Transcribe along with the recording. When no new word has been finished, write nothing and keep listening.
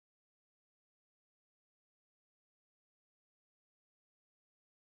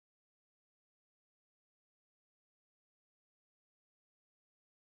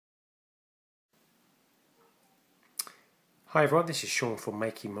Hi everyone, this is Sean from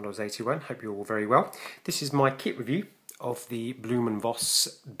Making Models 81. Hope you're all very well. This is my kit review of the Blohm &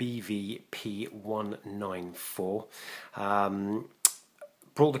 Voss BVP194.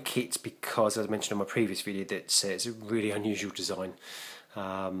 Brought the kit because, as I mentioned in my previous video, that it's a really unusual design.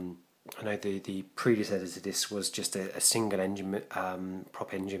 I know the predecessor to this was just a single engine,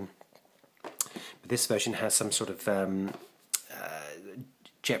 prop engine, but this version has some sort of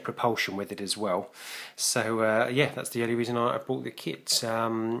jet propulsion with it as well. So yeah, that's the only reason I bought the kit.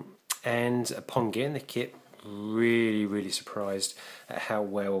 And upon getting the kit, really surprised at how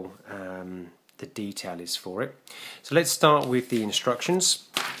well the detail is for it. So let's start with the instructions.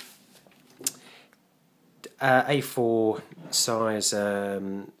 A4 size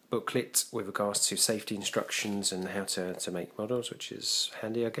booklet with regards to safety instructions and how to make models, which is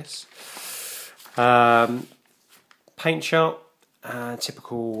handy, I guess. Paint chart.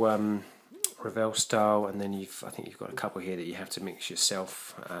 Typical Revell style, and then I think you've got a couple here that you have to mix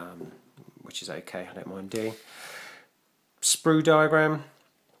yourself, which is okay, I don't mind doing. Sprue diagram,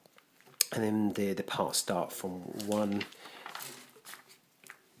 and then the parts start from 1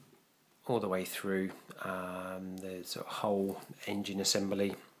 all the way through the sort of whole engine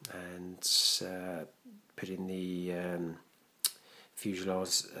assembly, and putting the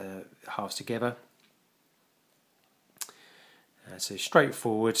fuselage halves together. So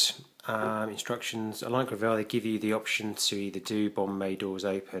straightforward instructions. I like Revell, they give you the option to either do bomb bay doors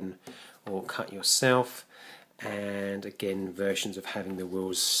open or cut yourself, and again versions of having the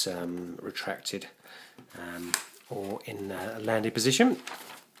wheels retracted or in a landing position.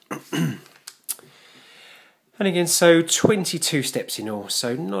 And again, so 22 steps in all,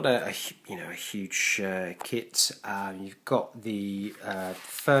 so not a huge kit. You've got the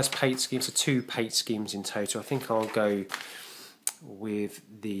first paint scheme, so 2 paint schemes in total. I think I'll go with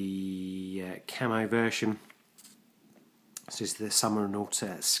the camo version. This is the Summer and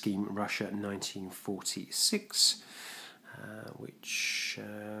Autumn Scheme Russia 1946, which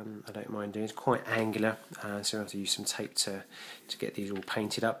I don't mind doing. It's quite angular, so I have to use some tape to get these all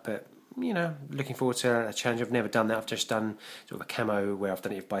painted up, but you know, looking forward to a challenge. I've never done that. I've just done sort of a camo where I've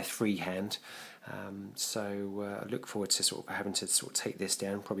done it by freehand, so I look forward to sort of having to sort of take this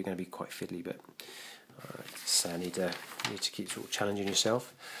down. Probably going to be quite fiddly, but so I need to keep sort of challenging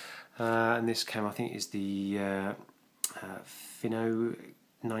yourself. And this camo, I think, is the Finno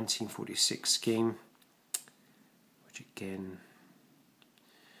 1946 scheme, which again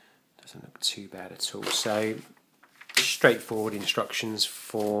doesn't look too bad at all. So straightforward instructions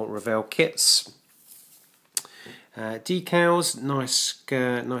for Revell kits. Decals, nice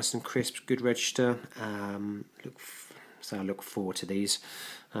and crisp, good register. So I look forward to these.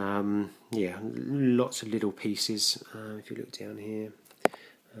 Yeah, lots of little pieces. If you look down here,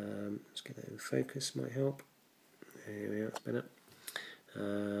 let's get that in focus, might help. There we are, it's better.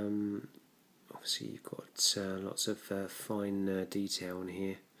 Obviously you've got lots of fine detail on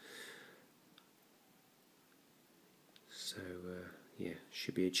here. So yeah,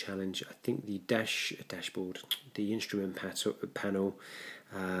 should be a challenge. I think the dashboard, the instrument panel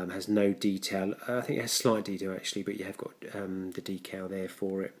has no detail. I think it has slight detail actually, but you have got the decal there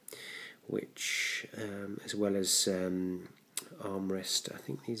for it, which as well as armrest. I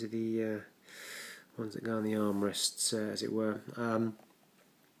think these are the ones that go on the armrests, as it were.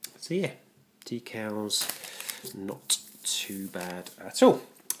 So yeah, decals not too bad at all.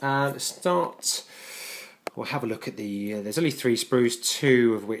 Let's start. We'll have a look at the. There's only 3 sprues,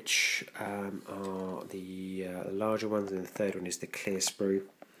 2 of which are the larger ones, and the third one is the clear sprue.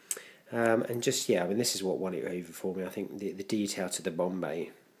 And just I mean, this is what won it over for me. I think the detail to the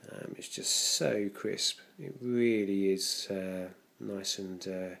Bombay is just so crisp. It really is nice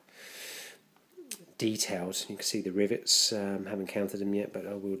and detailed. You can see the rivets. Haven't counted them yet, but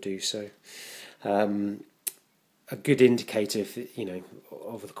I will do so. A good indicator,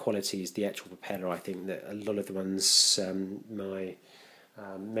 of the quality is the actual propeller. I think that a lot of the ones, my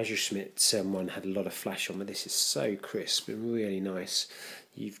Messerschmitt one had a lot of flash on, but this is so crisp and really nice.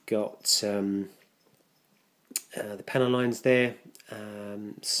 You've got the panel lines there,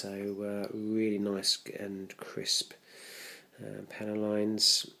 so really nice and crisp panel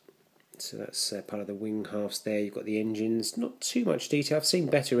lines. So that's part of the wing halves there. You've got the engines, not too much detail. I've seen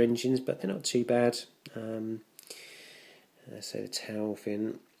better engines, but they're not too bad. So the tail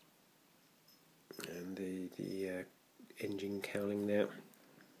fin and the engine cowling there.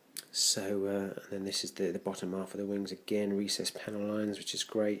 So and then this is the bottom half of the wings again, recessed panel lines, which is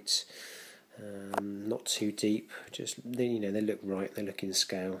great. Not too deep, just they look right, they look in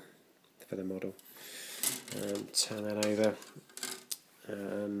scale for the model. Turn that over.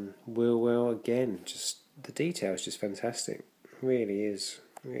 Wheel well again, just the detail is just fantastic. Really is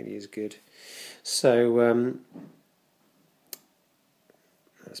good. So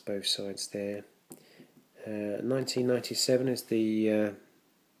that's both sides there. 1997 is the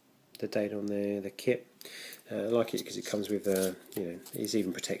date on the kit. I like it because it comes with it's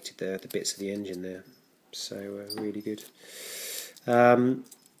even protected the bits of the engine there, so really good.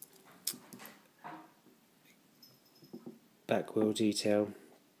 Back wheel detail,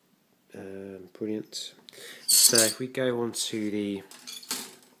 brilliant. So if we go on to the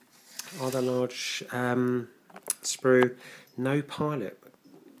other large sprue, no pilot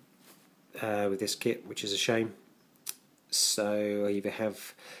with this kit, which is a shame. So I either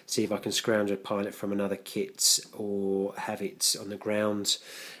see if I can scrounge a pilot from another kit or have it on the ground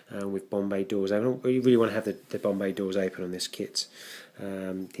with Bombay doors. I don't really want to have the Bombay doors open on this kit.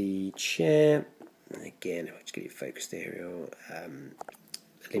 The chair, again, if I just get it focused there,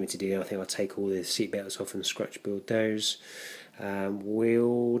 limited here. I think I'll take all the seat belts off and scratch build those.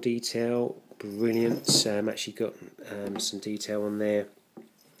 Wheel detail, brilliant. Actually got some detail on there.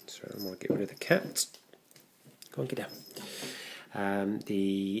 So I might get rid of the cat. Go on, get down.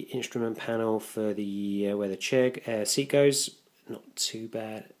 The instrument panel for the where the chair seat goes, not too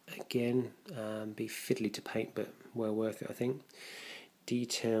bad. Again, be fiddly to paint, but well worth it, I think.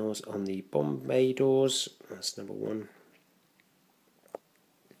 Details on the Bombay doors. That's number one.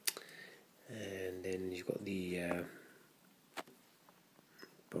 And then you've got the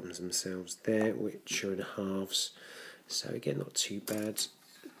bombs themselves there, which are in halves. So again, not too bad.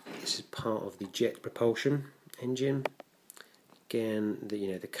 This is part of the jet propulsion engine. Again,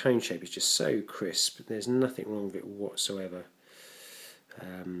 the cone shape is just so crisp. There's nothing wrong with it whatsoever.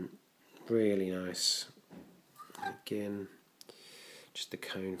 Really nice. Again, just the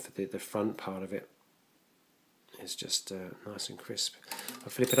cone for the front part of it is just nice and crisp. I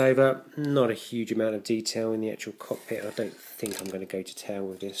flip it over. Not a huge amount of detail in the actual cockpit. I don't think I'm going to go to town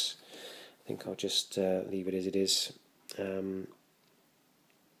with this. I think I'll just leave it as it is.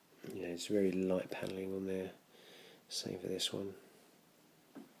 It's very light panelling on there. Same for this one.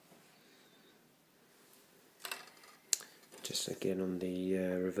 Just again on the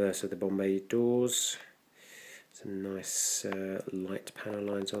reverse of the Bombay doors, some nice light panel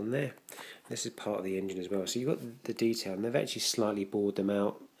lines on there. This is part of the engine as well. So you've got the detail, and they've actually slightly bored them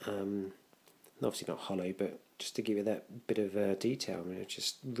out. Obviously not hollow, but just to give it that bit of detail. I mean, I'm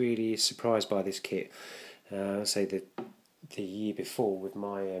just really surprised by this kit. I say the year before with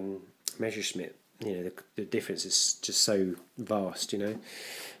my Messerschmitt, the difference is just so vast, and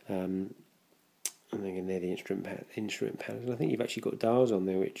then there the instrument panels. And I think you've actually got dials on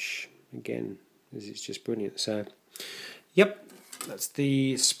there, which again is just brilliant. So, yep, that's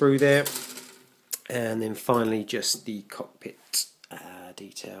the sprue there, and then finally just the cockpit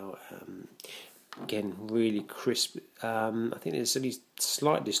detail. Again, really crisp. I think there's at least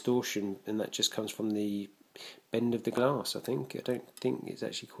slight distortion, and that just comes from the bend of the glass. I don't think it's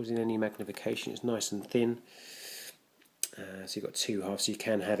actually causing any magnification. It's nice and thin. So you've got two halves, so you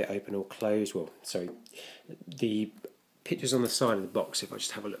can have it open or closed. Well, sorry, the pictures on the side of the box, if I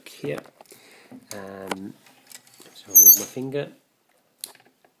just have a look here. So I'll move my finger.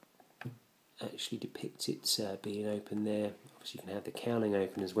 Actually depicts it being open there. Obviously you can have the cowling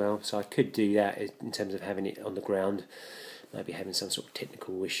open as well. So I could do that in terms of having it on the ground. Maybe having some sort of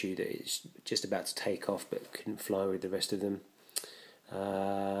technical issue that it's just about to take off but couldn't fly with the rest of them.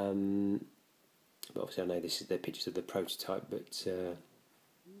 But obviously I know this is the pictures of the prototype, but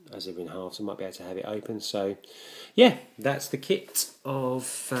as they're in halves I might be able to have it open. So yeah, that's the kit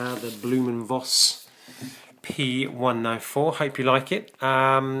of the Blohm & Voss P104. Hope you like it.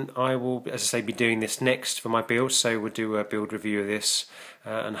 I will, as I say, be doing this next for my build, so we'll do a build review of this,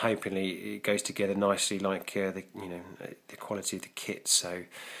 and hopefully it goes together nicely, like the quality of the kit. So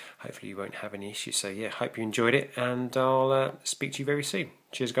hopefully you won't have any issues. So yeah, hope you enjoyed it, and I'll speak to you very soon.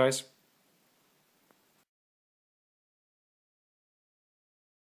 Cheers, guys.